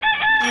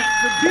Hey,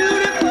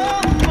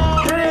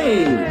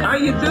 how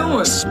you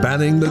doing?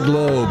 Spanning the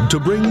globe to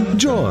bring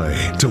joy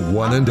to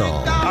one and all.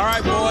 All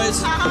right,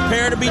 boys,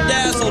 prepare to be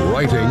dazzled.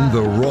 Righting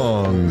the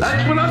wrongs.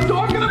 That's what I'm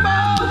talking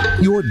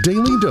about! Your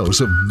daily dose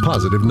of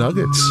positive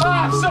nuggets. Oh,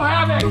 I'm so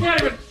happy I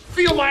can't even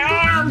feel my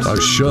arms! A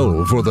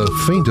show for the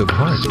faint of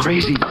heart.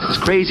 Crazy, it's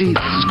crazy,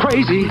 it's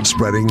crazy.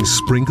 Spreading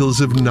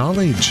sprinkles of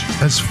knowledge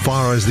as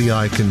far as the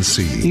eye can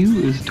see.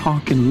 You is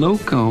talking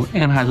loco,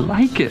 and I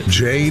like it.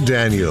 Jay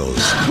Daniels.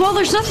 Well,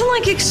 there's nothing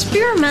like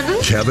experimenting.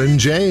 Kevin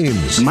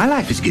James. My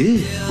life is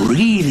good,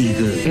 really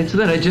good. It's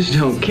that I just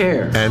don't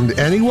care. And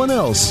anyone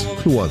else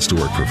who wants to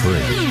work for free.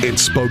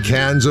 It's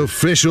Spokane's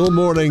official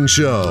morning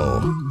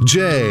show.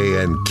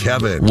 Jay and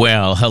Kevin.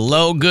 Well,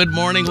 hello, good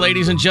morning,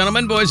 ladies and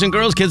gentlemen, boys and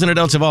girls, kids and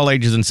adults of all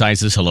ages and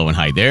sizes. Hello and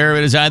hi there.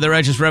 It is I, the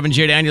Righteous Reverend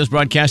Jay Daniels,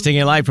 broadcasting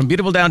a live from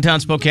beautiful downtown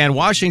Spokane,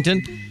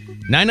 Washington.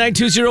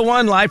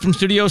 99201, live from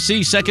Studio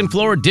C, second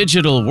floor,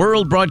 Digital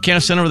World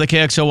Broadcast Center of the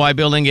KXOY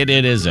building. It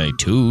is a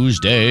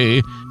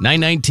Tuesday,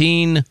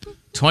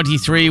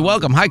 9/19/23.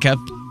 Welcome. Hi, Kev.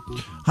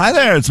 Hi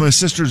there. It's my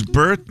sister's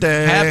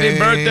birthday. Happy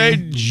birthday,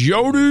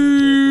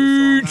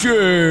 Jody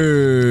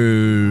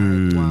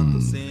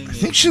James. I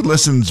think she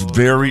listens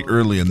very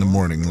early in the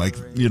morning, like,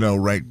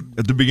 right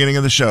at the beginning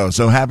of the show.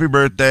 So happy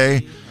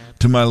birthday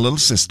to my little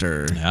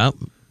sister, Yep.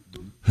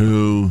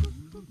 who,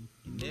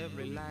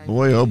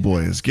 boy, oh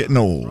boy, is getting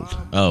old.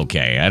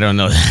 Okay, I don't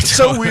know that.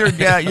 So weird.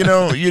 Yeah,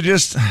 you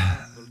just,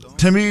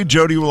 to me,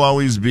 Jody will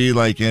always be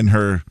like in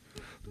her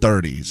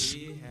 30s.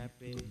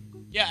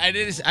 Yeah, it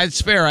is.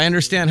 It's fair. I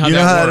understand how You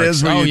that know how works. it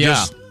is where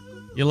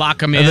you lock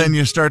them in. And then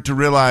you start to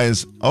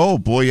realize, oh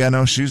boy, yeah,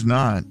 no, she's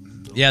not.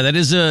 Yeah,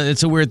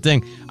 it's a weird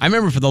thing. I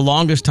remember for the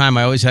longest time,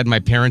 I always had my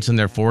parents in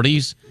their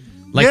 40s.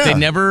 Like I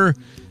never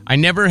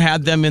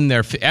had them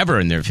ever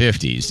in their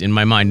 50s in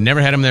my mind.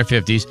 Never had them in their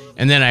 50s.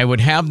 And then I would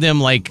have them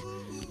like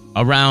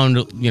around,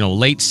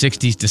 late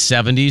 60s to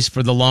 70s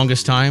for the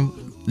longest time.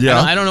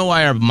 Yeah. I don't know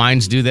why our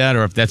minds do that,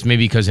 or if that's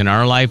maybe because in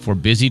our life we're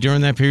busy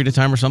during that period of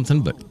time or something,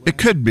 but It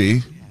could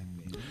be.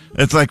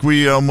 It's like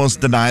we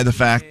almost deny the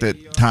fact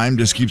that time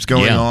just keeps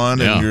going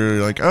on, and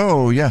you're like,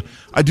 oh, yeah.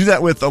 I do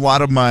that with a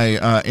lot of my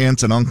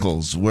aunts and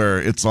uncles, where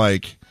it's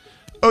like,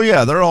 oh,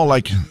 yeah, they're all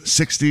like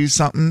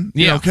 60-something.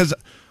 Yeah. Because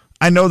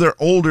I know they're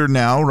older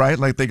now, right?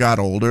 Like they got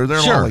older.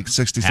 They're Sure. all like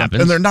 60-something.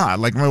 Happens. And they're not.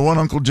 Like my one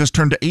uncle just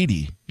turned to 80.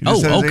 He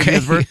just had his okay.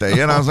 80th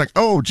birthday. And I was like,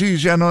 oh,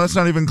 geez, yeah, no, that's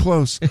not even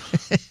close.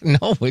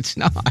 no, it's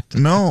not.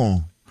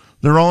 No.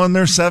 They're all in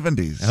their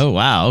 70s. Oh,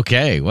 wow.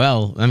 Okay.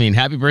 Well, I mean,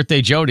 happy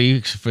birthday,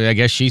 Jody. I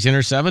guess she's in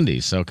her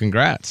 70s, so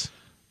congrats.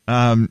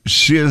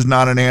 She is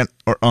not an aunt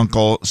or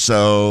uncle,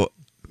 so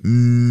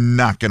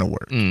not going to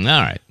work.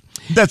 All right.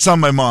 That's on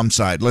my mom's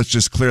side. Let's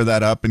just clear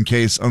that up in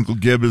case Uncle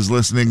Gib is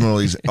listening while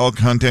he's elk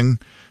hunting.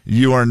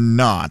 You are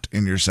not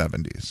in your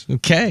 70s.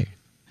 Okay.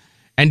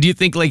 And do you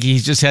think like he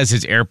just has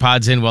his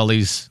AirPods in while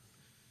he's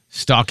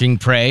stalking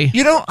prey?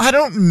 I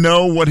don't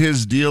know what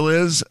his deal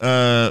is.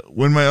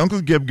 When my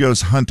Uncle Gib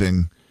goes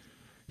hunting,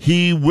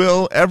 he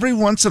will every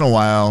once in a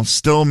while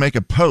still make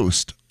a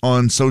post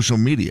on social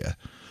media.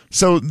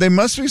 So they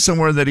must be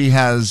somewhere that he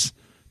has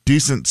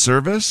decent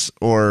service,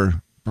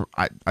 or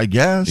I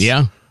guess.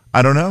 Yeah.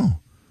 I don't know.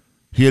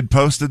 He had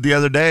posted the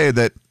other day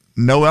that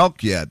no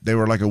elk yet. They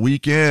were like a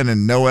week in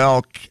and no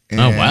elk. And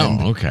Oh, wow.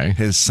 Okay.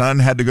 his son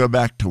had to go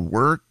back to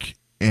work,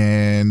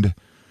 and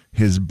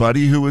his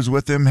buddy who was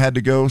with him had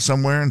to go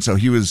somewhere. And so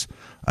he was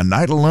a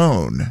night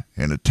alone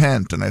in a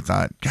tent. And I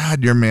thought,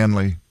 God, you're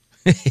manly.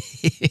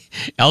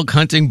 Elk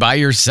hunting by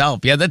yourself.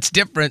 Yeah, that's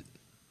different.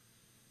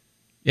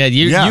 Yeah,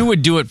 you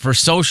would do it for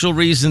social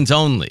reasons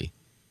only.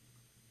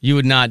 You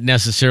would not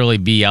necessarily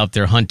be out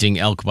there hunting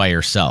elk by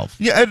yourself.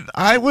 Yeah,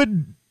 I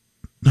would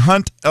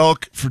hunt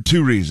elk for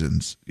two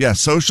reasons. Yeah,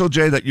 social,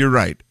 Jay, that you're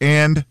right,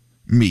 and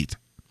meat.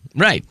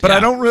 Right. But yeah. I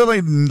don't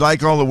really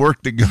like all the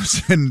work that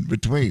goes in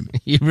between.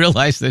 You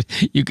realize that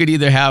you could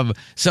either have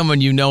someone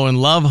you know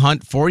and love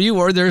hunt for you,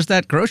 or there's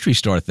that grocery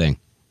store thing.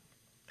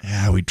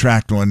 Yeah, we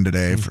tracked one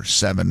today for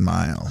 7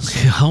 miles.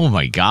 Oh,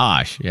 my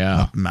gosh.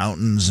 Yeah. Up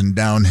mountains and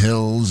down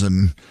hills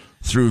and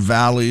through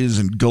valleys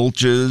and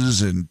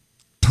gulches and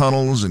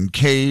tunnels and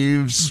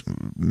caves.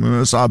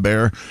 I saw a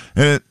bear.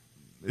 And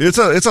it's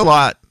a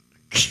lot.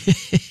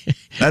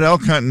 That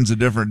elk hunting's a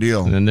different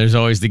deal. And then there's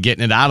always the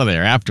getting it out of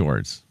there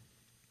afterwards.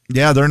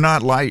 Yeah, they're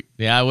not light.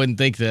 Yeah, I wouldn't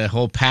think the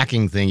whole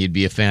packing thing you'd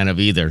be a fan of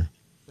either.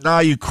 No,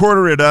 you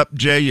quarter it up,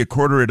 Jay. You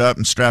quarter it up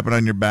and strap it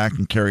on your back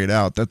and carry it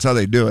out. That's how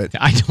they do it.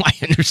 I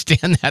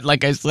understand that.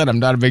 Like I said, I'm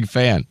not a big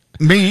fan.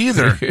 Me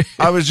either.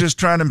 I was just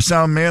trying to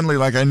sound manly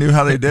like I knew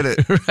how they did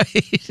it.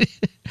 Right?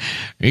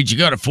 Ain't you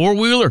got a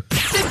four-wheeler?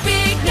 The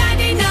big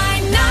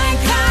 99.9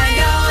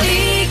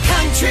 Coyote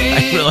Country.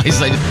 I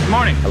realized Good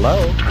morning.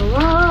 Hello.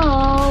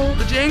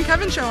 The Jay and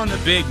Kevin Show on the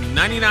Big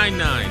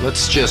 99.9.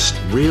 Let's just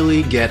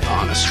really get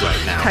honest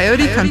right now.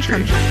 Coyote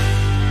Country.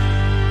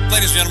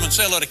 Ladies and gentlemen,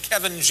 say hello to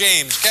Kevin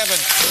James. Kevin.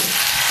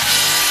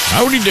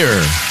 howdy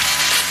there.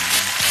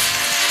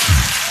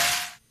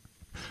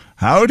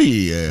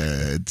 Howdy.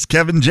 It's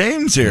Kevin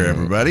James here,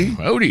 everybody.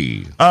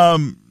 Howdy.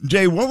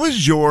 Jay, what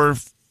was your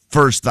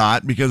first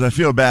thought because I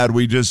feel bad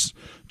we just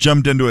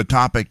jumped into a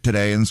topic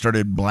today and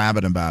started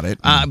blabbing about it.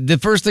 The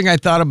first thing I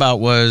thought about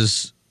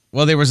was,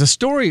 well, there was a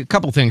story, a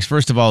couple things.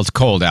 First of all, it's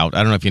cold out. I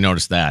don't know if you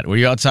noticed that. Were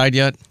you outside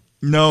yet?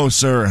 No,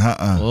 sir.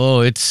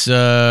 Oh, it's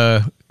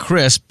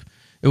crisp.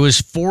 It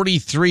was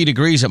 43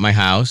 degrees at my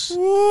house.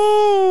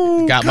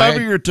 Ooh,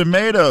 cover your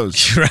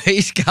tomatoes.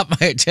 Right? Got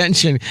my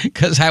attention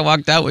because I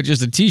walked out with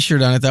just a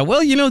T-shirt on. I thought,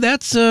 well,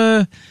 that's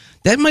that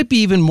might be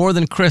even more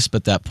than crisp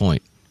at that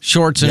point.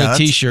 Shorts and a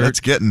T-shirt. That's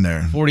getting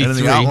there. 43. And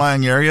in the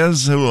outlying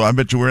areas, I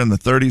bet you we're in the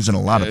 30s in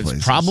a lot of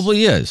places.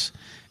 Probably is.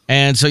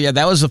 And so,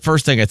 that was the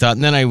first thing I thought.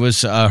 And then I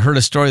was heard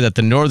a story that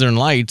the Northern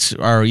Lights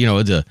are,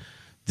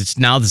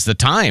 it's the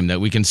time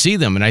that we can see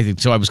them. And I think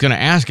so. I was going to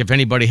ask if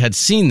anybody had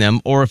seen them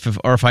or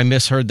if I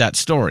misheard that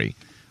story.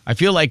 I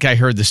feel like I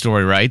heard the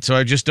story right, so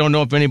I just don't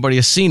know if anybody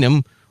has seen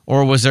them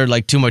or was there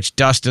like too much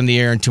dust in the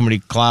air and too many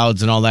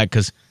clouds and all that.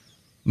 Because,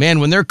 man,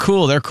 when they're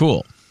cool, they're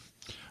cool.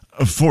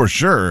 For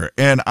sure.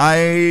 And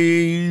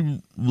I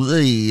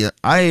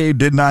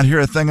did not hear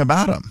a thing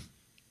about them.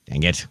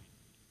 Dang it.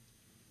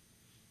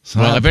 So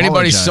well, if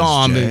anybody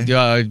saw Jay.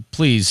 them,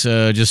 please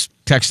just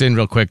text in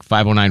real quick,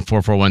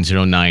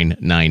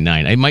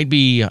 509-441-0999. It might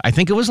be, I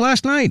think it was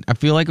last night. I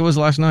feel like it was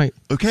last night.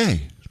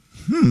 Okay.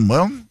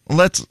 Well,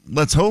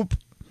 let's hope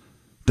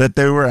that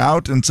they were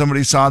out and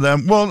somebody saw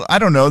them. Well, I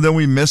don't know. Then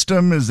we missed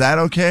them. Is that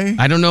okay?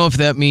 I don't know if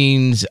that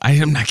means, I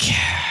don't know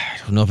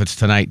if it's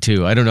tonight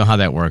too. I don't know how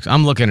that works.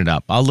 I'm looking it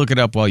up. I'll look it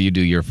up while you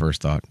do your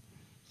first thought.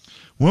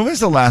 When was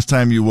the last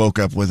time you woke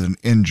up with an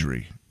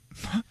injury?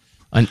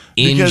 An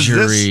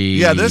injury.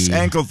 This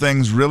ankle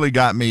thing's really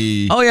got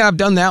me. Oh, yeah, I've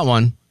done that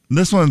one.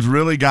 This one's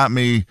really got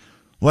me.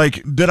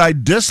 Like, did I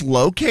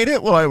dislocate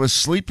it while I was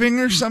sleeping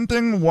or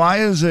something? Why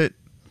is it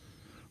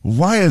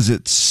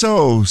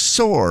so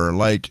sore?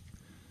 Like,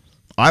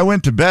 I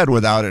went to bed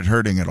without it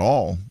hurting at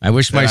all. I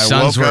wish my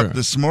sons were. I were. woke up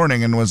this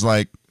morning and was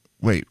like,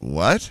 wait,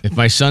 what? If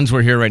my sons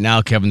were here right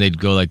now, Kevin, they'd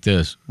go like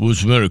this.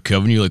 What's the matter,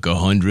 Kevin? You like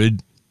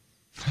 100?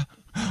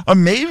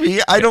 Maybe.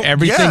 I don't.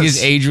 Everything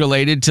is age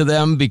related to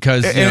them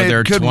because they're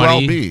 20. It could well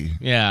be.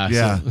 Yeah.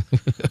 Yeah. So.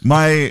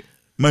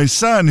 My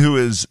son, who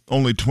is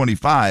only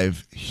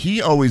 25,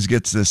 he always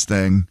gets this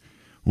thing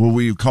what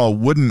we call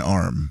wooden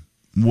arm,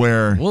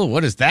 where well,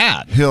 what is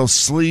that? He'll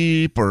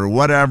sleep or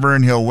whatever,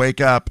 and he'll wake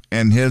up,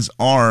 and his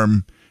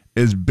arm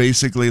is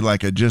basically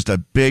like just a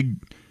big,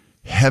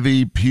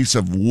 heavy piece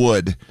of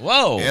wood.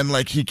 Whoa! And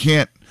like he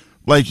can't.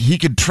 Like, he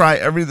could try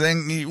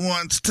everything he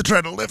wants to try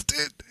to lift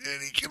it,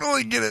 and he can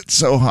only get it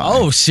so high.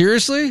 Oh,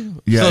 seriously?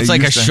 Yeah. So it's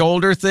like a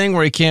shoulder thing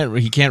where he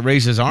can't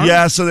raise his arm?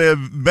 Yeah, so they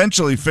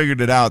eventually figured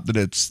it out that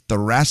it's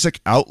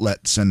thoracic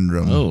outlet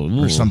syndrome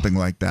or something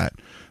like that,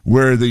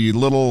 where the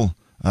little,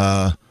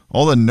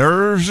 all the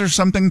nerves or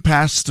something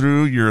pass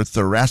through your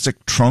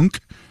thoracic trunk.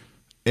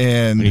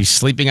 And he's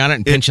sleeping on it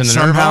and pinching the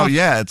nerve somehow, out?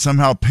 yeah, it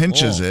somehow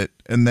pinches it,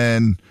 and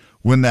then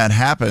when that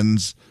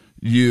happens,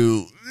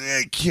 you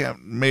can't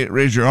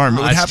raise your arm.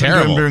 It would happen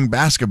to him during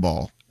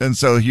basketball. And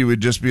so he would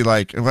just be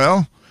like,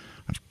 well,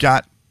 I've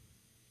got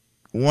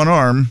one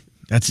arm.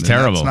 That's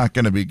terrible. That's not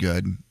going to be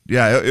good.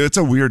 Yeah, it's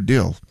a weird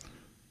deal.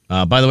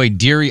 By the way,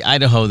 Deary,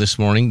 Idaho this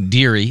morning.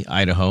 Deary,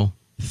 Idaho,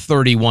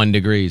 31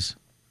 degrees.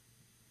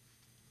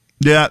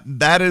 Yeah,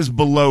 that is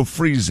below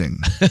freezing.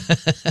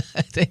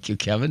 Thank you,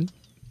 Kevin.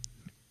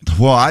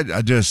 Well,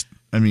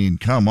 I mean,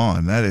 come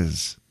on. That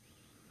is...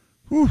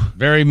 Whew.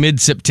 Very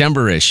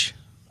mid-September-ish.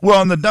 Well,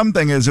 and the dumb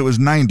thing is it was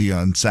 90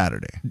 on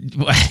Saturday.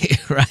 Right.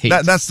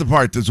 That's the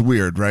part that's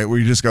weird, right? Where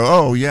you just go,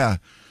 oh, yeah,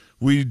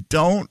 we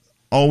don't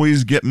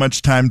always get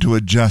much time to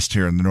adjust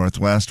here in the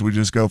Northwest. We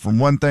just go from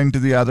one thing to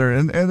the other,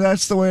 and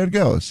that's the way it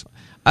goes.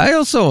 I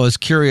also was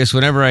curious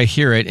whenever I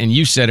hear it, and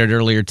you said it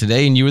earlier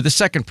today, and you were the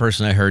second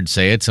person I heard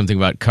say it, something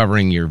about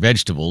covering your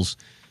vegetables.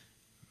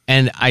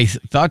 And I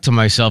thought to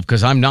myself,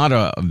 because I'm not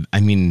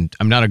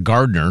a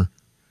gardener.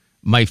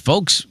 My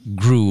folks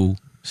grew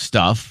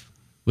stuff.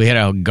 We had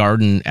a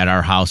garden at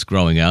our house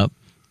growing up,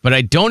 but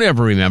I don't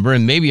ever remember,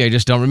 and maybe I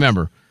just don't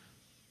remember,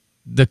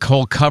 the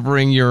whole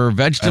covering your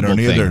vegetable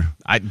thing.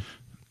 I don't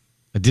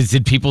either.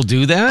 Did people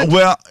do that?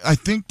 Well, I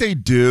think they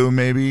do,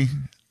 maybe.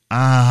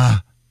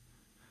 I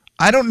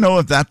don't know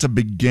if that's a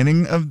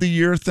beginning of the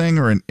year thing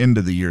or an end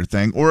of the year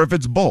thing, or if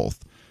it's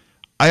both.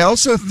 I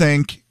also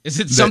think... Is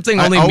it something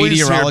only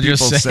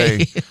meteorologists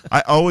say?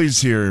 I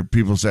always hear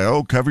people say,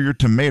 oh, cover your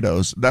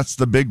tomatoes. That's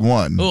the big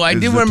one. Oh, I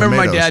do remember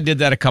my dad did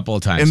that a couple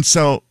of times. And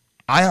so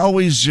I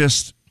always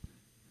just...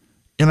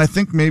 And I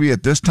think maybe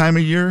at this time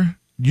of year,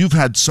 you've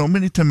had so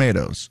many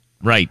tomatoes.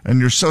 Right. And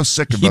you're so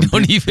sick of them.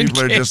 People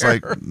care. Are just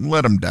like,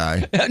 let them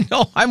die.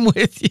 No, I'm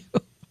with you.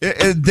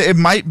 It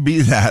might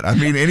be that. I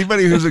mean,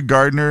 anybody who's a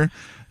gardener...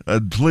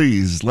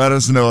 please let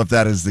us know if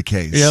that is the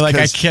case. Yeah, like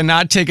I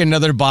cannot take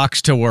another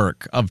box to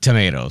work of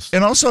tomatoes.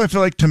 And also, I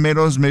feel like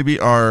tomatoes maybe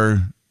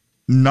are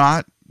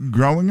not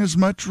growing as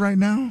much right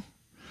now.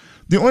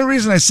 The only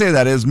reason I say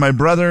that is my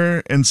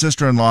brother and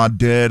sister-in-law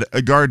did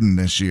a garden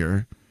this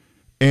year,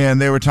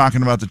 and they were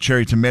talking about the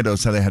cherry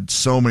tomatoes, how they had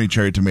so many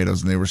cherry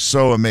tomatoes, and they were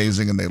so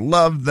amazing, and they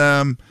loved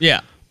them.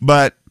 Yeah.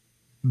 But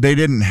they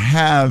didn't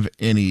have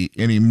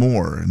any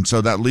more. And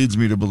so that leads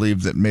me to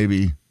believe that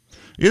maybe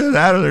either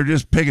that or they're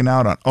just picking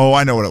out on,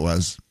 I know what it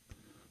was.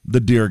 The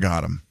deer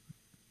got him.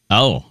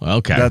 Oh,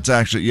 okay. That's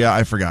actually,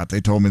 I forgot. They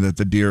told me that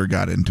the deer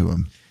got into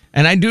him.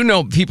 And I do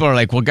know people are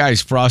like, well,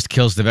 guys, frost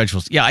kills the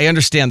vegetables. Yeah, I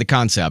understand the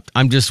concept.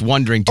 I'm just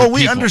wondering.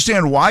 We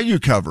understand why you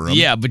cover them.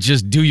 Yeah, but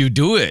just do you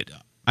do it?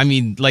 I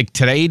mean, like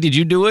today, did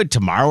you do it?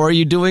 Tomorrow, are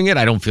you doing it?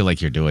 I don't feel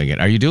like you're doing it.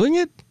 Are you doing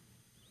it?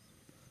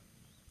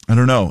 I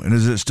don't know. And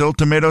is it still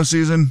tomato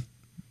season?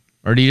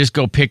 Or do you just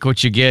go pick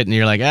what you get and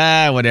you're like,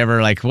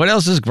 whatever. Like, what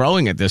else is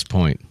growing at this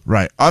point?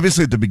 Right.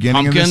 Obviously, at the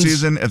beginning Pumpkins? of the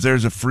season, if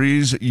there's a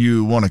freeze,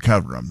 you want to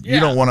cover them. Yeah. You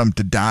don't want them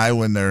to die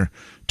when they're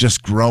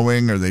just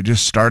growing or they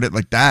just started.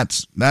 Like,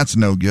 that's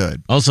no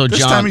good. Also,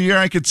 this time of year,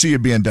 I could see you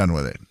being done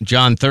with it.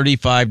 John,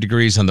 35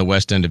 degrees on the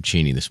west end of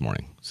Cheney this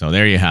morning. So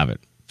there you have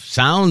it.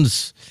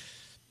 Sounds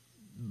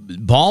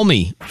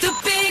balmy. The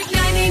big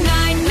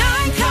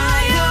 99.9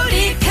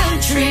 Coyote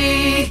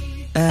Country.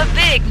 The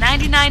big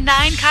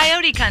 99.9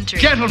 Coyote Country.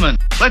 Gentlemen,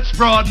 let's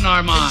broaden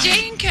our minds.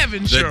 Jay and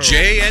Kevin Show. The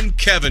Jay and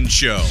Kevin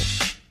Show.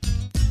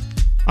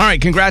 All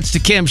right, congrats to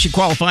Kim. She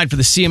qualified for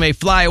the CMA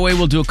Flyaway.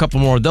 We'll do a couple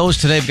more of those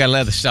today. We've got a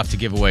lot of stuff to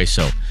give away,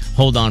 so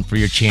hold on for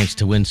your chance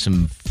to win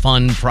some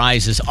fun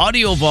prizes.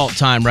 Audio Vault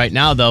time right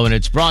now, though, and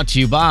it's brought to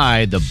you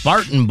by the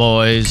Barton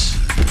Boys.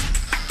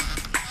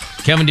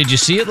 Kevin, did you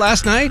see it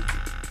last night?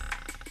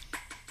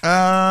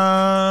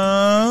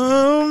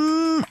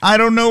 I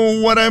don't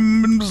know what I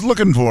was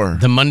looking for.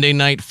 The Monday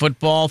Night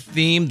Football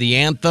theme, the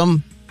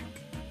anthem.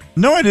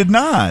 No, I did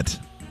not.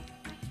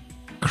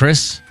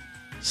 Chris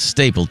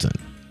Stapleton.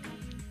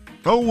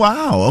 Oh,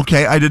 wow.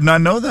 Okay, I did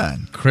not know that.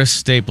 Chris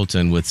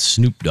Stapleton with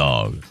Snoop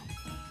Dogg.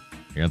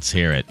 Let's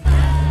hear it.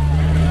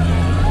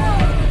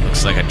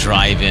 Looks like a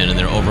drive-in, and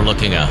they're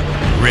overlooking a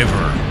river.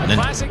 And then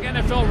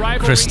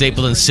Chris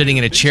Stapleton sitting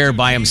in a chair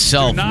by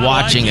himself,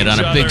 watching it on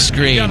a big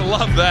screen. You gotta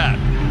love that.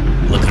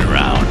 Looking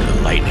around, and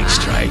the lightning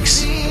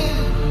strikes.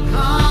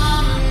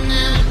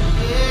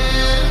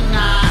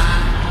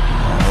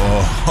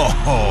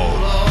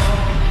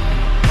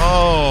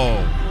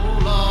 Oh.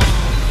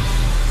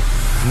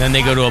 And then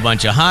they go to a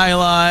bunch of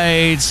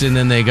highlights, and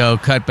then they go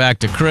cut back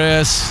to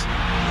Chris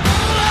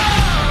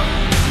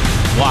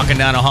walking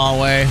down a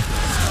hallway,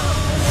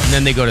 and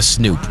then they go to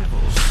Snoop.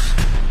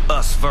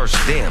 Us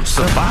versus them,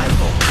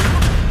 survival.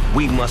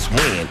 We must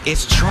win,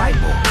 it's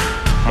tribal.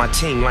 My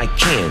team like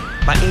Ken,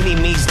 by any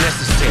means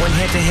necessary. One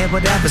head-to-head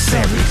with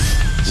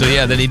adversaries. So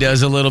yeah, then he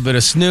does a little bit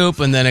of Snoop,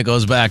 and then it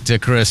goes back to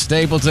Chris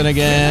Stapleton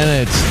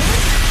again. It's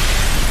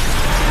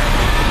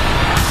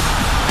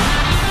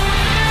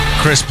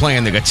Chris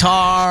playing the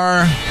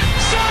guitar.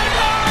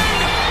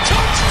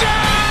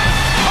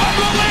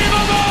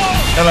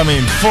 And I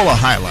mean, full of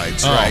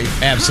highlights, right?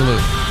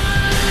 Absolutely.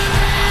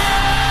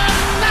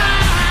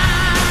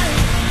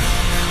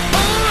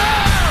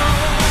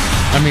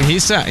 I mean,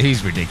 he's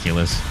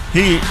ridiculous.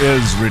 He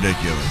is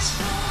ridiculous.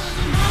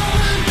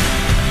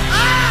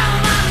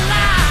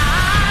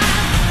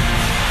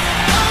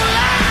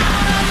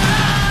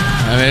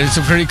 I mean, it's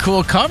a pretty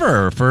cool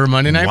cover for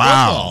Monday Night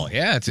Football.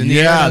 Yeah, it's in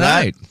the air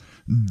tonight.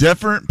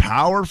 Different,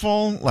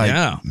 powerful,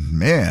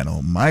 man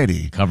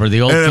almighty. Cover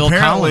the old and Phil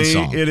apparently Collins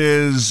song. It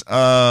is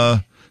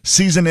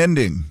season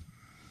ending.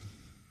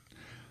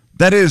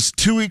 That is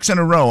 2 weeks in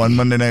a row on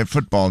Monday Night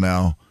Football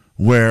now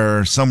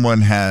where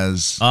someone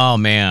has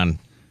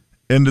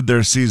ended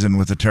their season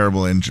with a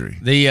terrible injury.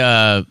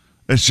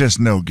 It's just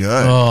no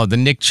good. Oh, the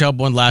Nick Chubb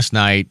one last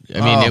night.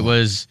 I mean, it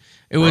was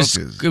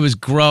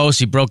gross.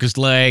 He broke his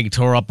leg,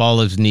 tore up all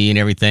his knee and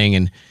everything.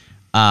 And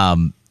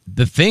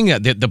the thing,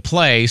 the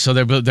play. So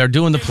they're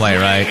doing the play,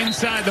 right?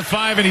 Inside the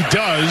 5, and he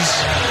does.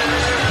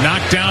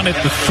 Knocked down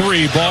at the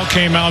 3. Ball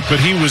came out, but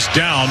he was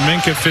down.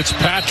 Minkah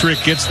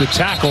Fitzpatrick gets the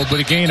tackle, but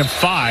a gain of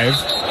 5.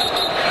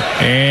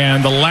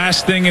 And the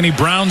last thing any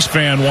Browns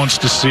fan wants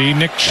to see,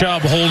 Nick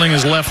Chubb holding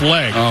his left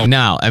leg.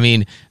 Now, I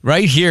mean,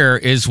 right here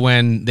is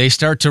when they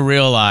start to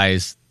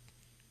realize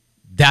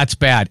that's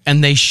bad.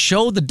 And they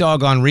show the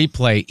doggone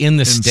replay in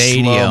the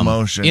stadium. Slow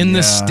motion,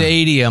 the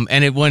stadium.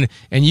 And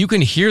and you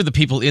can hear the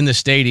people in the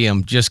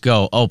stadium just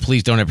go, oh,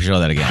 please don't ever show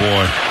that again.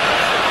 Boy.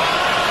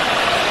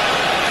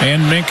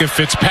 And Minkah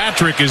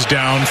Fitzpatrick is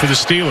down for the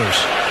Steelers.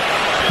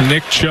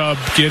 Nick Chubb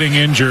getting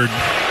injured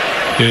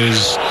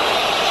is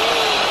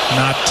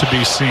not to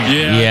be seen.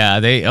 Yeah,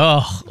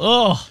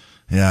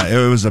 Yeah,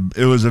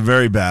 it was a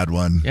very bad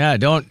one. Yeah,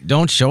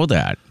 don't show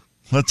that.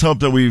 Let's hope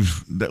that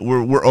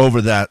we're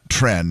over that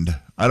trend.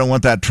 I don't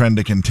want that trend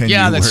to continue.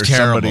 Yeah, that's where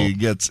terrible. Somebody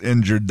gets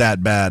injured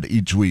that bad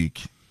each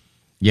week.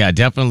 Yeah,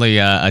 definitely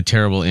a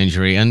terrible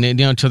injury. And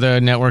to the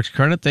network's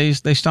credit, they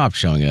stopped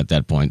showing it at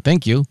that point.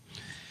 Thank you.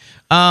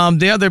 But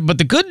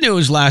the good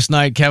news last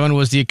night, Kevin,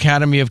 was the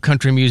Academy of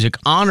Country Music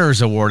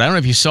Honors Award. I don't know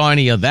if you saw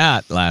any of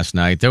that last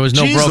night. There was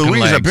no broken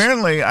legs.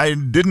 Apparently, I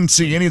didn't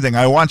see anything.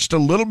 I watched a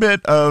little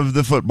bit of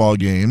the football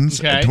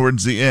games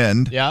towards the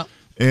end. Yeah.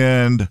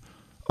 And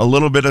a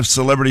little bit of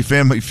Celebrity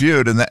Family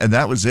Feud, and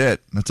that was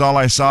it. That's all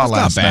I saw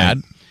last night. Not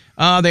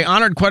bad. They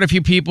honored quite a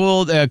few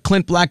people.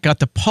 Clint Black got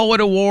the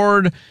Poet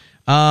Award.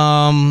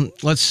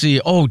 Let's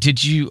see. Oh,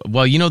 did you?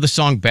 Well, you know the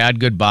song "Bad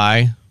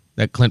Goodbye"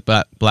 that Clint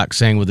Black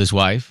sang with his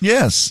wife.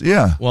 Yes,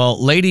 yeah.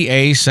 Well, Lady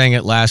A sang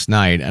it last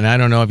night, and I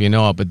don't know if you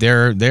know it, but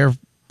they're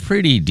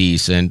pretty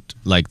decent.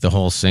 Like the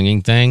whole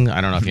singing thing.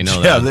 I don't know if you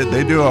know that. Yeah,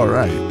 they do all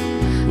right.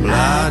 Well,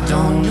 I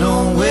don't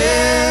know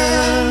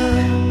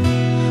where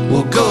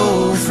we'll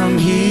go from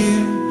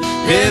here.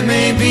 There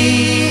may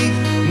be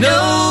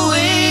no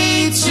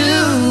way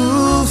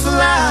to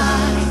fly.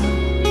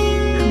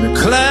 And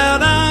the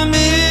cloud I'm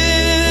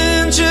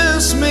in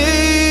just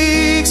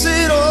makes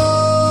it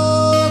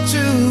all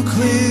too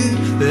clear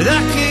that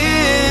I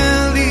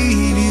can't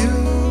leave you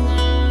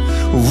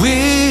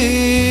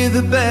with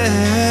a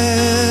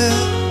bad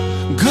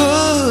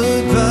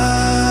goodbye.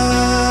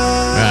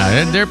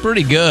 They're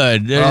pretty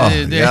good.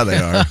 Yeah, they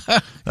are.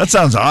 That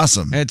sounds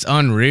awesome. It's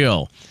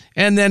unreal.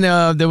 And then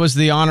there was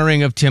the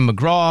honoring of Tim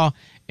McGraw.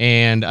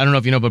 And I don't know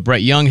if you know, but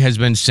Brett Young has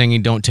been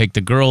singing Don't Take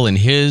the Girl in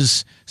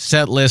his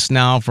set list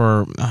now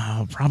for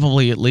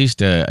probably at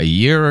least a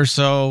year or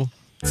so.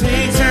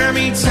 Take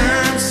Tommy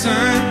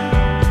Thompson,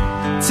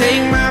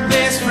 take my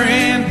best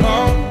friend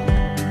Paul,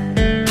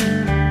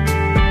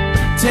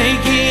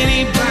 take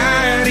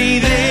anybody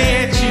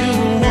that you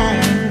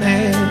want,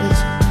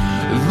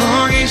 as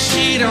long as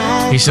she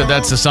don't. He said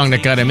that's the song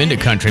that got him into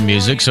country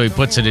music, so he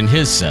puts it in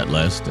his set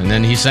list. And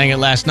then he sang it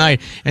last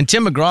night. And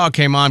Tim McGraw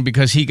came on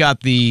because he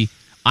got the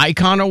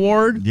Icon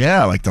Award.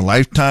 Yeah, like the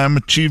Lifetime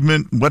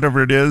Achievement,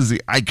 whatever it is,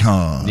 the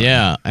Icon.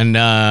 Yeah,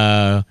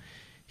 and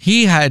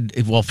he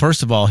had, well,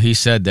 first of all, he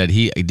said that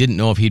he didn't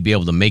know if he'd be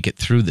able to make it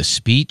through the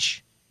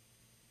speech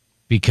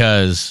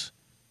because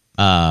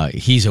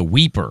he's a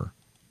weeper.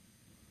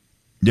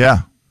 Yeah.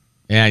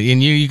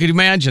 And you could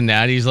imagine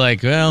that. He's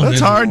like, well. That's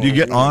hard. You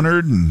get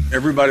honored. And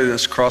everybody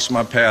that's crossed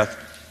my path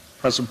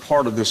has a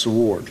part of this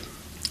award.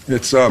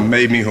 It's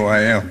made me who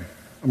I am.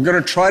 I'm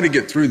going to try to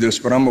get through this,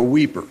 but I'm a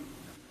weeper.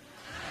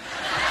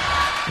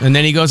 And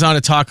then he goes on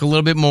to talk a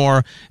little bit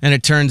more, and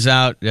it turns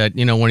out that,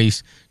 you know, when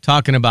he's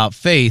talking about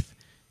faith,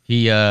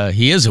 he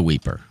is a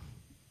weeper.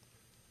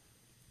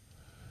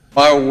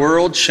 My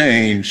world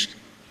changed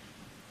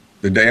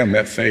the day I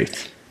met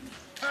Faith.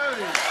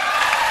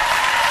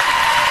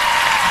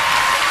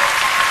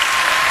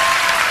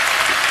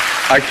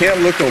 I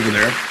can't look over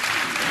there,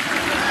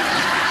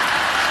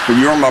 but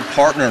you're my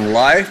partner in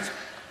life.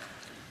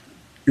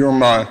 You're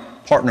my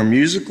partner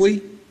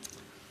musically,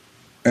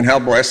 and how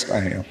blessed I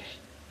am.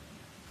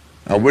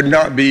 I would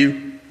not be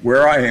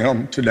where I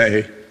am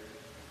today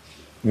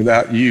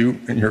without you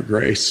and your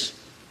grace.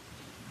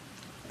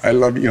 I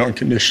love you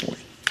unconditionally.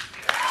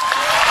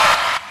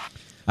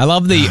 I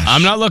love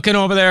I'm not looking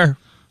over there.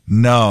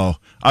 No,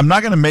 I'm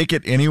not going to make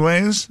it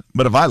anyways,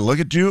 but if I look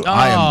at you,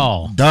 I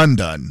am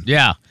done.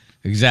 Yeah,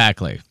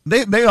 exactly.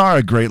 They are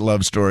a great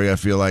love story, I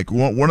feel like.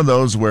 One of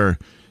those where,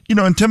 you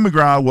know, and Tim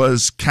McGraw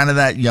was kind of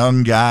that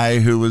young guy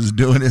who was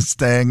doing his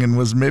thing and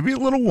was maybe a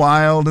little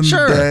wild in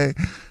the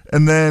day.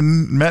 And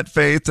then met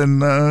Faith,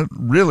 and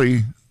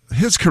really,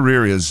 his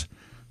career is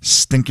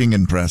stinking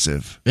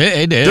impressive.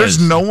 It is. There's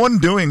no one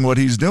doing what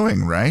he's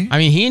doing, right? I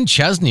mean, he and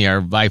Chesney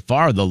are by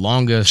far the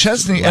longest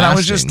Chesney, lasting. and I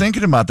was just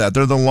thinking about that.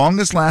 They're the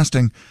longest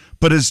lasting,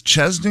 but is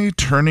Chesney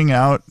turning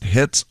out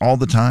hits all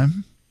the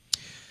time?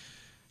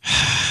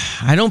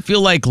 I don't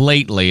feel like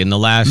lately in the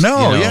last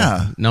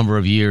number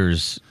of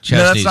years. No,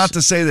 that's not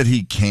to say that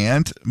he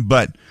can't,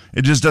 but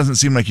it just doesn't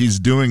seem like he's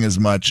doing as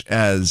much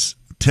as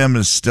Tim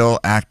is still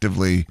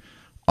actively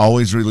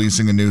always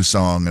releasing a new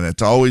song, and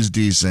it's always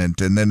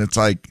decent. And then it's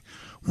like,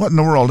 what in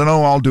the world? And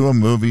I'll do a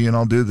movie, and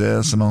I'll do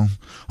this, and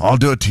I'll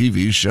do a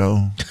TV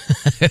show.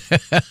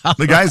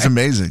 The guy's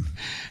amazing.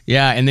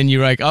 Yeah, and then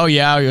you're like, oh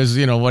yeah, it was,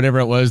 you know, whatever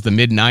it was, the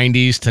mid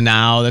 '90s to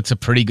now. That's a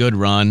pretty good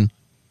run.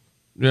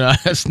 Yeah,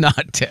 that's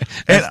not.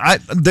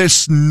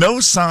 There's no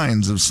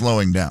signs of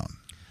slowing down.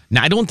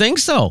 No, I don't think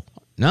so.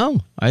 No,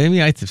 I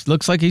mean, it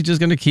looks like he's just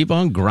going to keep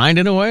on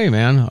grinding away,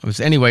 man.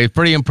 Anyway,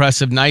 pretty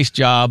impressive. Nice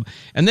job.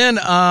 And then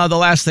the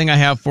last thing I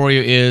have for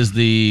you is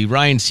the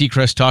Ryan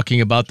Seacrest talking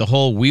about the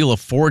whole Wheel of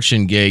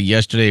Fortune gig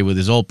yesterday with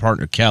his old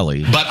partner,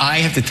 Kelly. But I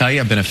have to tell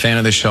you, I've been a fan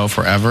of the show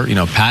forever. You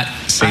know, Pat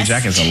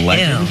Sajak is a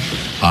legend.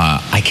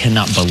 I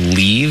cannot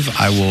believe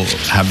I will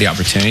have the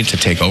opportunity to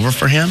take over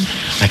for him.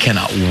 I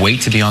cannot wait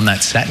to be on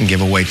that set and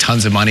give away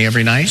tons of money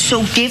every night.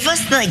 So give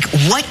us, like,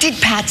 what did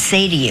Pat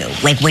say to you?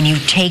 Like, when you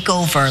take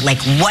over, like,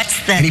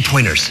 what's the... Any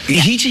pointers? Yeah.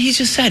 He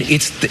just said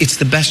it's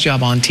the best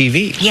job on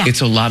TV. Yeah.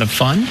 It's a lot of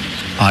fun.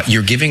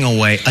 You're giving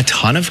away a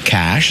ton of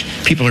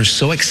cash. People are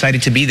so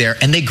excited to be there,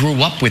 and they grew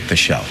up with the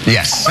show.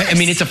 Yes. I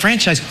mean, it's a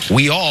franchise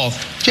we all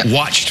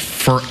watched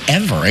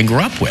forever and grew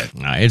up with.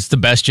 It's the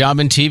best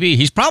job in TV.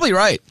 He's probably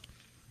right.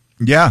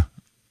 Yeah.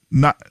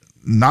 Not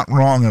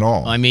wrong at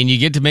all. I mean, you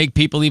get to make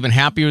people even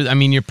happier. I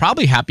mean, you're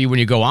probably happy when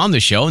you go on the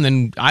show, and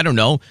then, I don't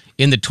know,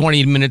 in the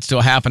 20 minutes to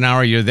a half an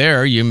hour you're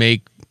there, you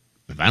make,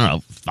 I don't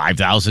know,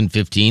 5,000,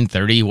 15,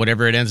 30,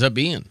 whatever it ends up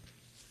being.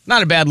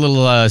 Not a bad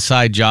little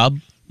side job.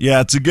 Yeah,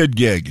 it's a good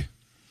gig.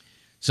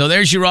 So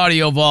there's your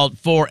audio vault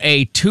for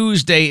a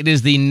Tuesday. It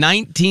is the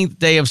 19th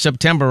day of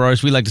September, or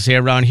as we like to say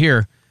around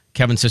here,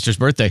 Kevin's sister's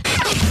birthday.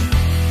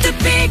 The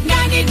big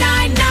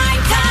 99.9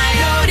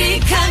 Coyote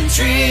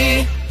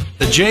Country.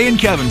 The Jay and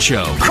Kevin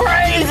Show.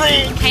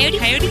 Crazy.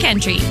 Coyote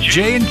Country.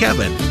 Jay and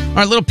Kevin. All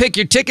right, little pick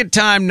your ticket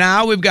time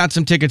now. We've got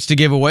some tickets to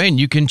give away, and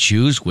you can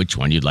choose which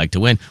one you'd like to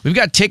win. We've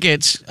got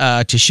tickets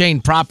to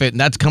Shane Prophet,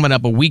 and that's coming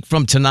up a week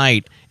from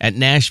tonight at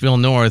Nashville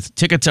North.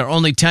 Tickets are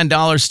only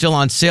 $10, still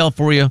on sale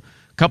for you. A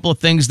couple of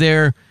things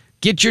there.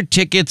 Get your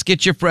tickets,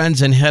 get your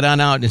friends, and head on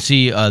out and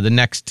see the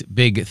next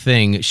big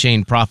thing,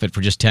 Shane Prophet,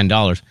 for just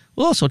 $10.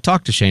 We'll also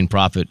talk to Shane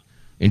Prophet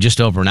in just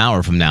over an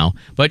hour from now.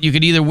 But you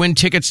could either win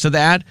tickets to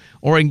that,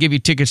 or I can give you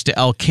tickets to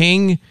El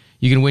King.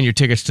 You can win your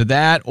tickets to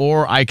that,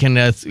 or I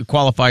can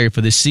qualify you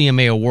for the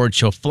CMA Award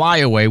Show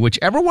Flyaway.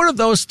 Whichever one of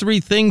those three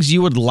things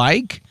you would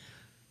like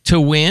to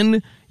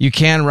win, you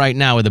can right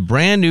now with a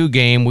brand new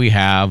game we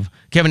have.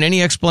 Kevin,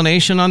 any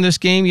explanation on this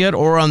game yet,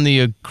 or on the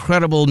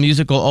incredible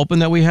musical open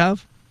that we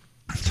have?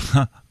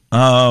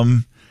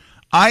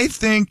 I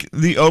think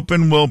the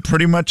open will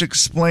pretty much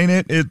explain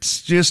it.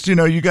 It's just,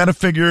 you got to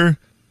figure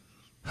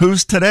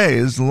who's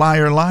today's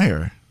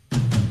liar.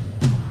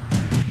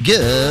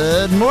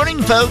 Good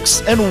morning,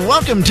 folks, and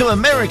welcome to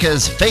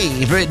America's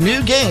favorite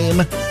new game,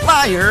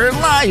 Liar,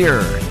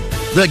 Liar.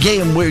 The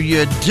game where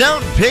you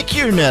don't pick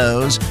your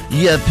nose,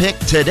 you pick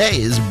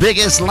today's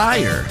biggest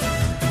liar.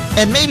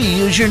 And maybe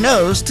use your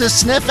nose to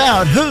sniff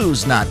out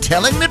who's not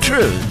telling the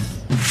truth.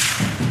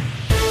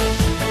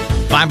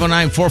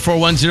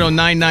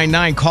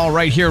 509-441-0999. Call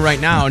right here, right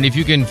now. And if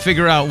you can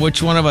figure out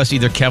which one of us,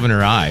 either Kevin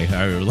or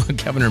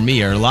Kevin or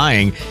me, are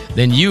lying,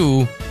 then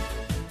you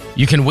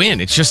can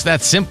win. It's just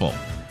that simple.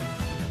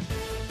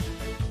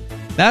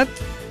 That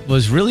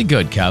was really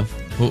good, Kev.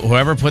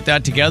 Whoever put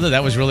that together,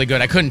 that was really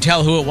good. I couldn't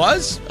tell who it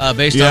was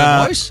based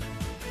on voice.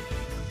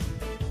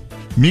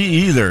 Me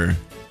either.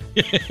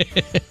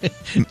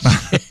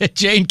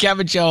 Jay and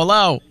Kevin Show,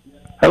 hello.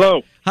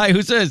 Hello. Hi,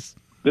 who's this?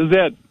 This is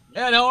Ed.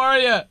 Ed, how are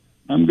you?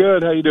 I'm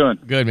good. How you doing?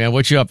 Good, man.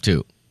 What you up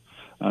to?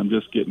 I'm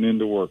just getting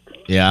into work.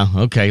 Yeah,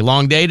 okay.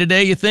 Long day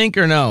today, you think,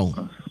 or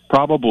no?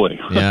 Probably.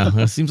 Yeah,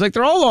 it seems like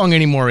they're all long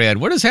anymore, Ed.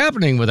 What is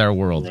happening with our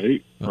world?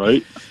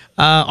 Right.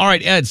 All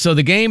right, Ed, so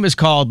the game is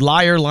called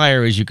Liar,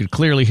 Liar, as you could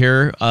clearly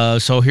hear.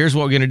 So here's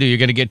what we're going to do. You're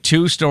going to get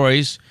two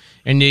stories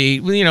and,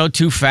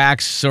 two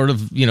facts, sort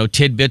of,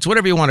 tidbits,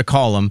 whatever you want to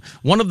call them.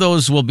 One of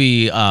those will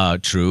be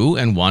true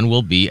and one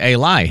will be a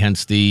lie,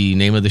 hence the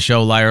name of the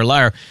show, Liar,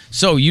 Liar.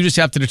 So you just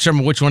have to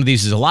determine which one of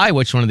these is a lie,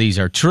 which one of these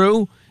are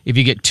true. If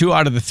you get 2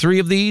 out of the 3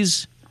 of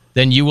these,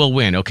 then you will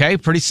win, okay?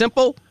 Pretty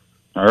simple?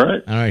 All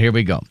right. All right, here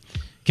we go.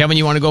 Kevin,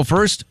 you want to go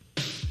first?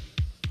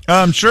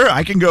 Sure,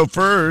 I can go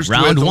first.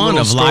 Round with one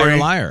of Liar,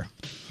 Liar.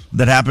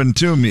 That happened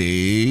to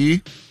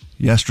me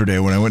yesterday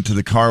when I went to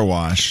the car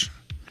wash.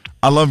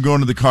 I love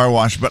going to the car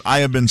wash, but I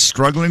have been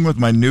struggling with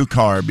my new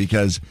car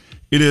because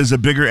it is a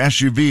bigger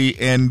SUV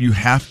and you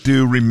have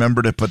to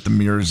remember to put the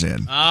mirrors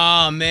in.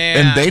 Oh, man.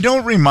 And they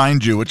don't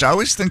remind you, which I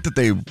always think that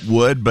they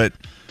would, but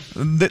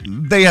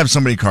they have so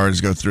many cars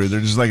go through. They're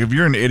just like, if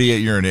you're an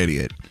idiot, you're an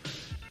idiot.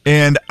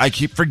 And I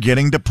keep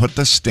forgetting to put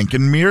the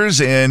stinking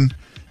mirrors in.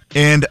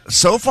 And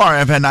so far,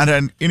 I've not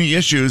had any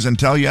issues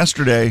until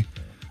yesterday.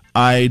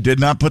 I did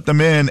not put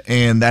them in,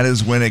 and that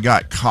is when it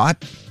got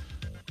caught.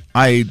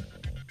 It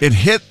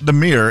hit the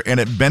mirror, and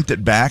it bent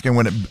it back, and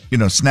when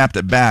it snapped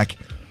it back,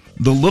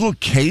 the little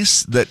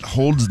case that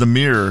holds the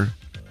mirror,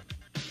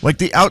 like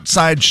the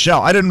outside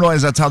shell, I didn't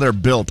realize that's how they're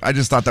built. I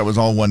just thought that was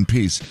all one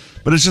piece.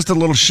 But it's just a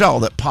little shell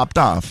that popped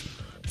off.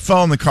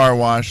 Fell in the car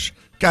wash.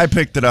 Guy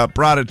picked it up,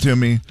 brought it to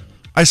me.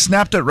 I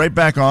snapped it right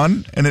back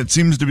on, and it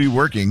seems to be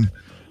working.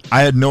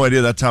 I had no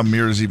idea that's how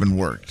mirrors even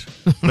worked.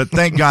 But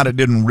thank God it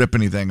didn't rip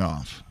anything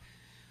off.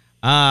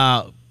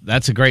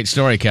 That's a great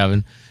story,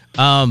 Kevin.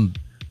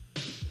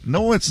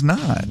 No, it's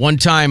not. One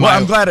time,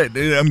 I'm glad it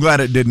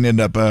didn't end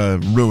up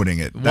ruining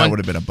it. That would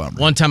have been a bummer.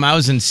 One time, I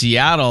was in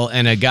Seattle,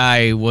 and a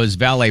guy was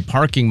valet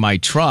parking my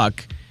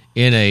truck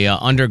in a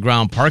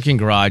underground parking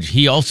garage.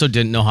 He also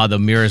didn't know how the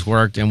mirrors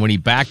worked, and when he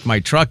backed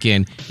my truck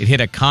in, it hit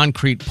a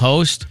concrete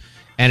post,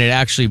 and it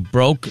actually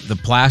broke the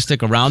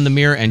plastic around the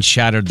mirror and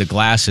shattered the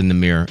glass in the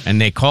mirror.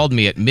 And they called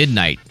me at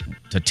midnight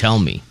to tell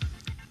me.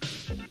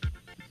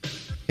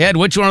 Ed,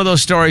 which one of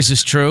those stories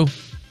is true?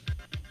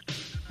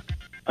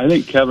 I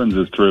think Kevin's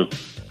is true.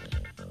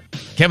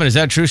 Kevin, is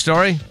that a true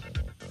story?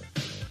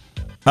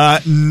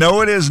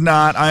 No, it is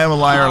not. I am a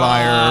liar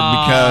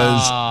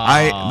because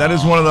that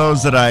is one of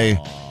those that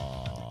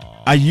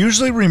I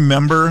usually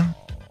remember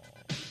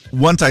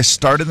once I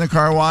start in the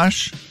car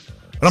wash.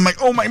 And I'm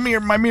like, oh, my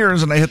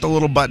mirrors, and I hit the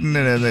little button,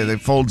 and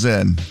it folds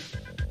in.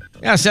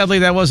 Yeah, sadly,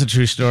 that was a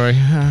true story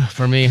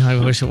for me.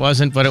 I wish it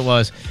wasn't, but it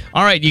was.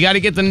 All right, you got to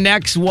get the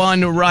next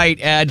one right,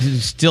 Ed,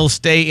 to still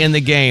stay in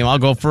the game. I'll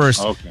go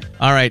first. Okay.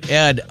 All right,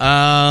 Ed.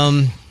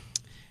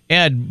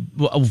 Ed,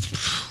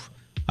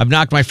 I've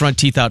knocked my front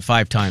teeth out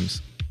 5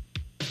 times.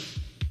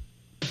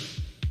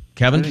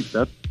 Kevin?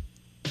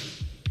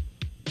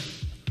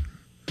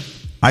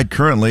 I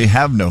currently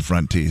have no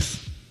front teeth.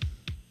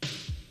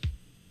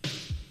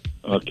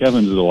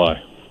 Kevin's is a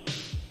lie.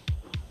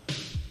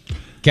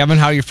 Kevin,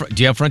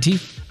 do you have front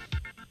teeth?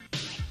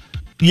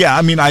 Yeah,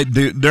 I mean,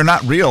 they're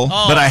not real,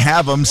 but I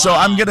have them. Wow. So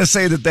I'm going to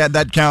say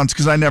that counts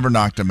because I never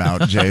knocked them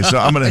out, Jay. So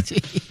I'm going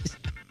to...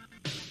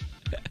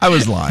 I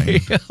was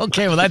lying.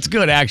 Okay, well, that's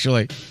good,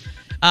 actually.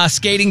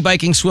 Skating,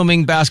 biking,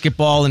 swimming,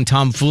 basketball, and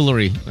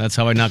tomfoolery. That's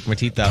how I knocked my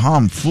teeth out.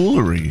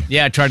 Tomfoolery?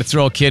 Yeah, I tried to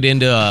throw a kid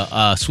into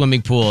a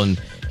swimming pool,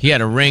 and he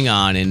had a ring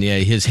on, and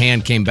his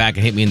hand came back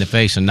and hit me in the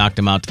face and knocked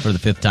him out for the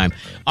 5th time.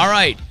 All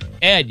right,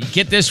 Ed, you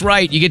get this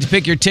right, you get to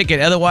pick your ticket.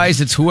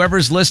 Otherwise, it's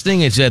whoever's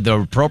listening. It's the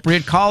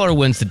appropriate caller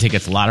wins the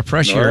tickets. A lot of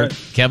pressure.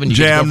 Right. Kevin, you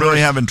Jay, get to go I'm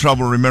really having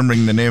trouble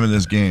remembering the name of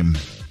this game.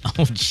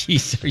 Oh,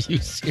 jeez, are you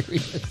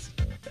serious?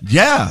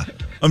 Yeah,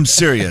 I'm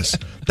serious.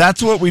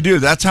 That's what we do.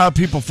 That's how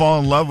people fall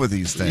in love with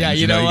these things. Yeah,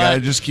 you know you what? got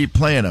to just keep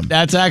playing them.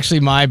 That's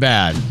actually my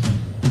bad.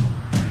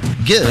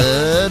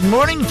 Good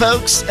morning,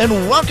 folks, and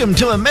welcome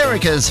to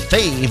America's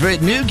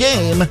favorite new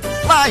game,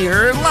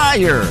 Liar,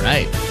 Liar.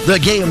 Right. The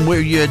game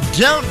where you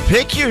don't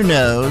pick your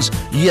nose,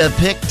 you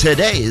pick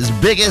today's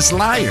biggest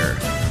liar.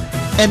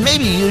 And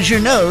maybe use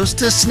your nose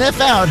to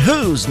sniff out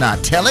who's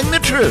not telling the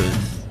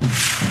truth.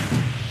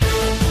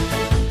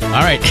 All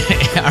right.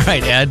 All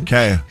right, Ed.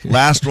 Okay,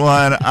 last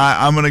one.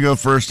 I'm going to go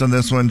first on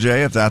this one,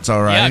 Jay, if that's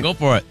all right. Yeah, go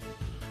for it.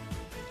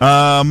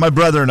 My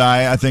brother and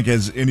I think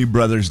as any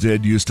brothers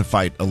did, used to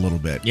fight a little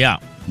bit. Yeah.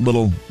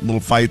 Little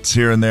fights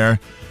here and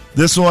there.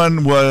 This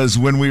one was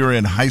when we were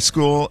in high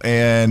school,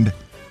 and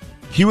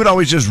he would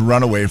always just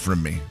run away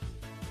from me.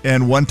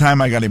 And one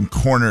time I got him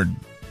cornered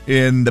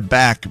in the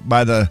back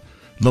by the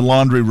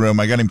laundry room.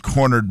 I got him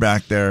cornered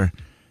back there,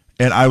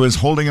 and I was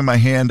holding in my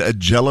hand a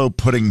Jell-O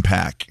pudding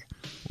pack.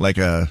 Like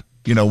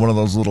one of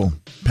those little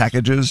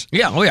packages.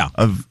 Yeah, oh yeah.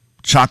 Of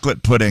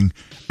chocolate pudding.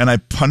 And I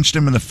punched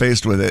him in the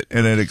face with it,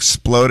 and it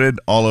exploded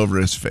all over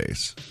his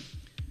face.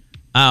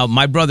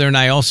 My brother and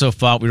I also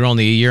fought. We were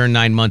only a year and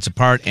 9 months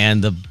apart.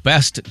 And the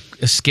best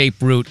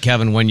escape route,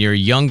 Kevin, when you're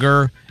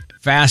younger,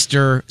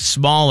 faster,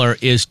 smaller,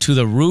 is to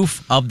the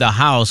roof of the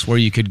house where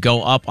you could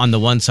go up on the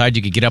one side.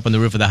 You could get up on the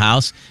roof of the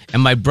house.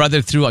 And my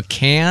brother threw a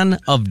can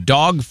of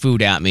dog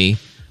food at me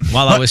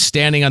while I was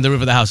standing on the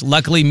roof of the house.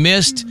 Luckily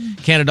missed.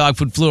 Can of dog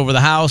food flew over the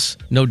house.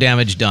 No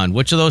damage done.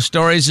 Which of those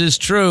stories is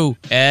true,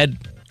 Ed?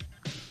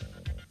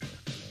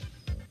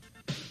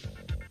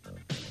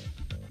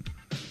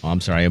 Oh, I'm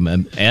sorry.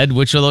 Ed,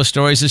 which of those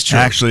stories is true?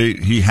 Actually,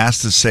 he has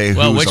to say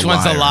which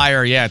one's a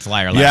liar? Yeah, it's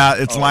liar, liar. Yeah,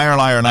 it's liar,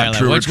 liar, not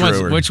true or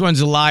true. Which one's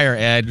a liar,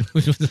 Ed?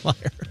 Which one's a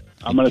liar?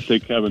 I'm going to say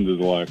Kevin's is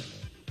a liar.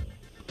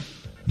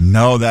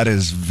 No, that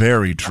is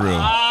very true.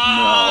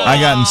 I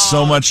got in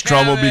so much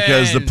trouble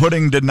because the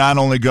pudding did not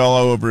only go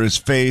all over his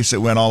face,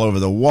 it went all over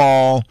the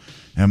wall,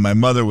 and my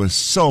mother was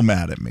so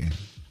mad at me.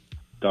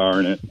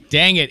 Darn it.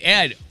 Dang it,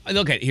 Ed.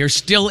 Look at you're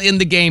still in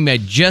the game,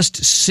 Ed.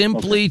 Just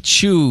simply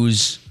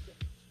choose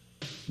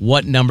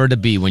what number to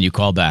be when you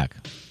call back.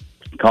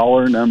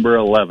 Caller number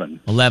 11.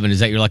 11, is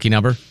that your lucky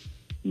number?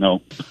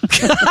 No.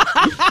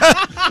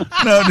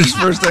 No, just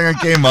first thing I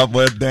came up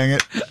with, dang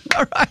it.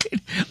 All right.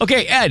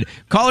 Okay, Ed,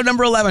 caller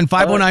number 11,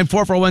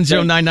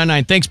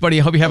 519-441-0999. Thanks,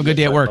 buddy. I hope you have a good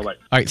day at work. All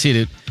right, see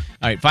you, dude.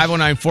 All right,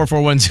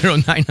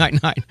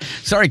 519-441-0999.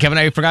 Sorry, Kevin,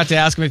 I forgot to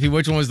ask him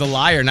which one was the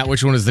liar, not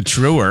which one was the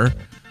truer.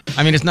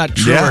 I mean, it's not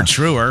true or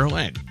truer.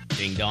 What?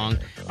 Ding dong.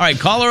 All right,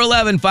 caller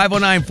 11,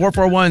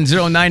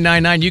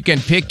 519-441-0999. You can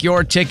pick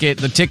your ticket.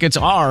 The tickets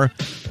are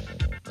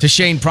to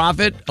Shane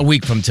Prophet a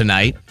week from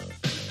tonight,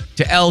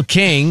 to Elle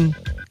King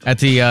at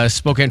the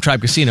Spokane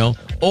Tribe Casino,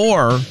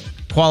 or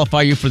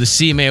qualify you for the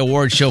CMA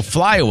Awards Show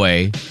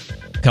Flyaway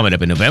coming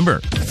up in November.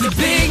 The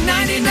Big